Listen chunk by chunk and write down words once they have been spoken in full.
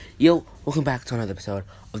Yo, welcome back to another episode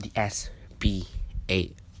of the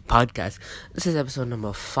SBA podcast. This is episode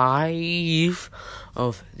number 5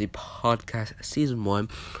 of the podcast season 1.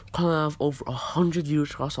 Currently have over 100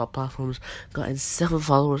 viewers across all platforms, gotten 7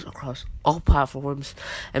 followers across all platforms,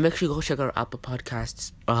 and make sure you go check out our Apple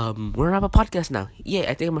Podcasts. We're on Apple Podcasts now. Yeah,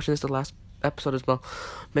 I think I mentioned this the last episode as well.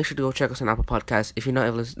 Make sure to go check us on Apple Podcasts. If you're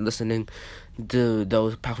not listening to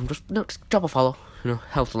those platforms, just drop a follow.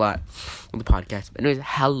 Helps a lot on the podcast. But anyways,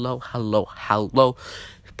 hello.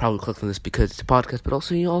 You probably clicked on this because it's a podcast, but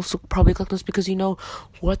also you probably clicked on this because you know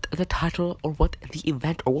what the title or what the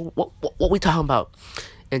event or what we're talking about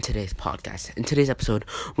in today's podcast. In today's episode,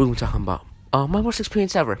 we're going to be talking about my worst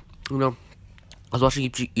experience ever. I was watching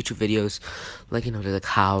YouTube videos, they're like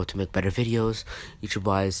how to make better videos,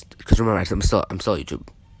 YouTube-wise. Because remember, I'm still a YouTube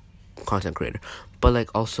content creator, but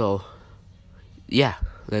also, yeah,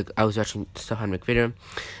 I was watching stuff on make video,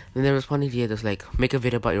 and there was one idea that's make a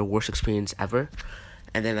video about your worst experience ever,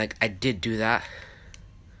 and then I did do that,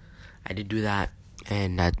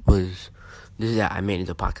 and I made it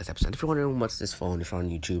into a podcast episode. If you're wondering what's this phone, if you're on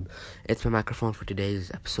YouTube, it's my microphone for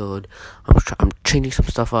today's episode. I'm changing some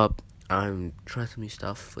stuff up. I'm trying some new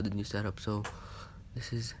stuff for the new setup, so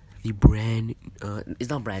this is the it's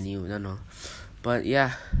not brand new, no. But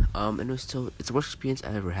yeah, and it's the worst experience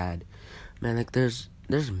I ever had. Man, there's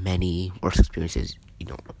many worst experiences,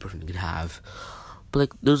 a person could have.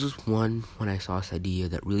 But there's this one when I saw this idea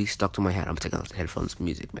that really stuck to my head. I'm taking off the headphones,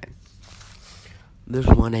 music, man. There's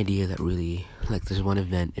one idea that really, there's one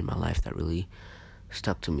event in my life that really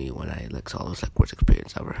stuck to me when I saw this worst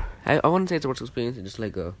experience ever. I wouldn't say it's the worst experience, it's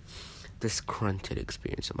just a disgruntled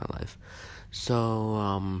experience in my life. So,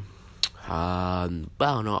 I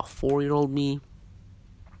don't know, a 4-year-old me,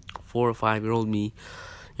 4 or 5-year-old me,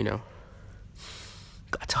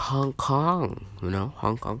 got to Hong Kong.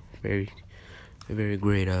 Hong Kong, very, very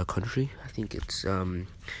great country. I think it's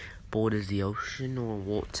borders the ocean or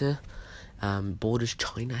water. Borders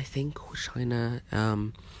China, I think,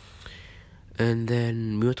 and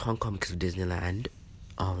then we went to Hong Kong because of Disneyland.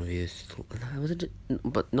 Obviously, was it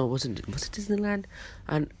Disneyland?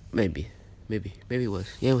 And maybe it was.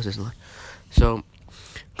 Yeah, it was Disneyland. So,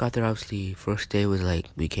 got there. Obviously, first day was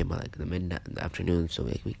we came out in the midnight in the afternoon. So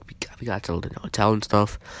we got settled in a hotel and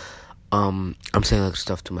stuff. I'm saying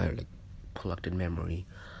stuff to my collected memory,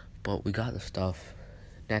 but we got the stuff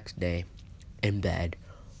next day in bed.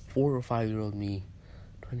 4 or 5-year-old me,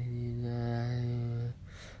 20.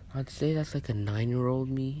 I'd say that's a 9-year-old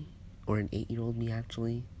me. Or an 8-year-old me,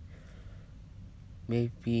 actually.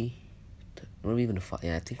 Maybe even a 5.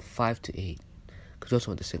 Yeah, I think 5 to 8. Because we also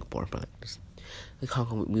went to Singapore. But Hong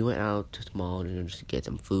Kong, we went out to the mall just to get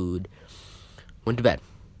some food. Went to bed.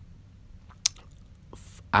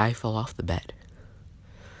 I fell off the bed.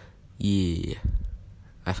 Yeah,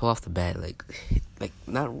 I fell off the bed.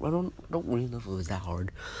 Not. I don't really know if it was that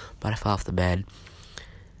hard, but I fell off the bed,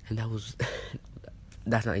 and that was.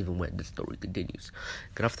 That's not even when the story continues.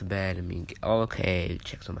 Got off the bed, all okay,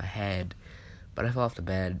 checks on my head. But I fell off the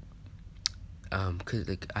bed, cause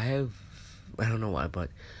I don't know why, but,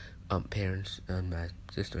 parents and my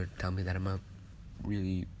sister tell me that I'm a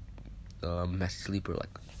really, messy sleeper.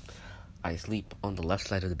 I sleep on the left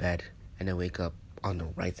side of the bed, and I wake up on the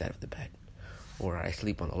right side of the bed. Or I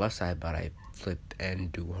sleep on the left side, but I flip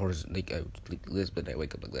and do horizontal, I sleep like this, but I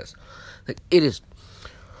wake up like this. It is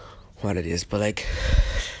what it is, but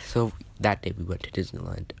so that day we went to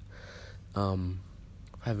Disneyland.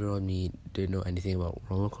 5-year-old me didn't know anything about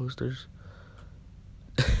roller coasters.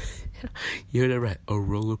 You heard that right, a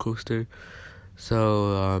roller coaster.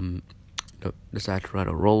 So decided to ride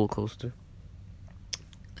a roller coaster.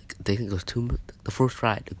 I think it was the first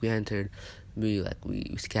ride. We entered, we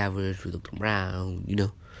scavenged, we looked around,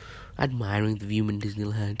 admiring the view in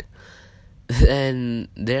Disneyland. And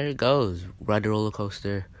there it goes, ride the roller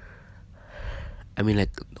coaster. The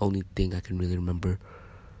only thing I can really remember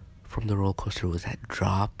from the roller coaster was that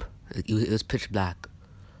drop. It was pitch black.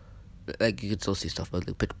 You could still see stuff, but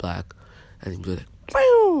pitch black. And it was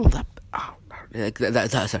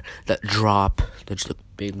that drop. That's the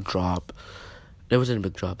big drop. It wasn't a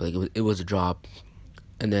big drop. It was a drop.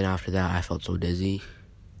 And then after that, I felt so dizzy.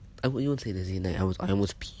 You wouldn't say dizzy. I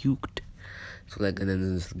almost puked. So and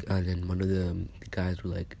then one of the guys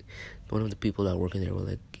were one of the people that work in there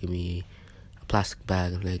were give me plastic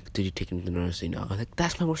bag and did you take it to the nurse? I was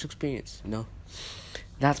that's my worst experience.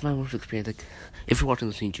 That's my worst experience. If you're watching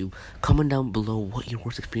this on YouTube, comment down below what your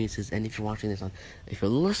worst experience is, and if you're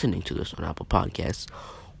listening to this on Apple Podcasts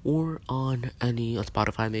or on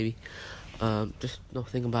Spotify maybe, just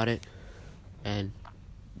think about it. And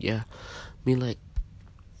yeah,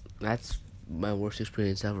 that's my worst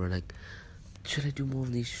experience ever. Like, should I do more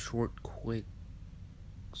of these short, quick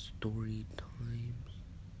story times?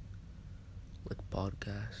 Like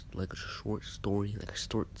podcast, like a short story, like a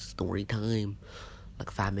short story time, like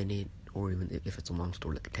 5 minute, or even if it's a long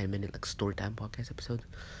story, like a 10 minute, like story time podcast episode.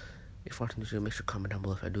 If you're watching this video, make sure to comment down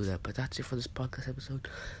below if I do that. But that's it for this podcast episode.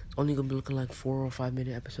 It's only gonna be looking like 4 or 5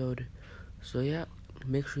 minute episode. So yeah,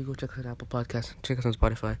 make sure you go check us on Apple Podcasts, check us on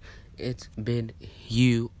Spotify. It's been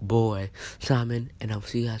you, boy, Simon, and I'll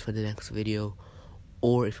see you guys for the next video.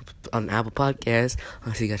 Or if you're on Apple Podcasts,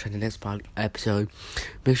 I'll see you guys for the next episode.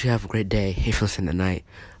 Make sure you have a great day if you listen at night.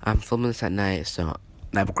 I'm filming this at night, so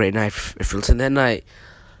have a great night if you listen at night.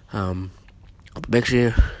 Make sure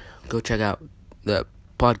you go check out the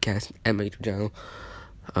podcast and my YouTube channel.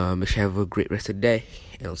 Make sure you have a great rest of the day,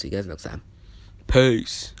 and I'll see you guys next time.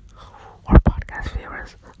 Peace. Our podcast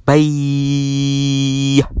viewers.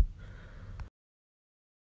 Bye.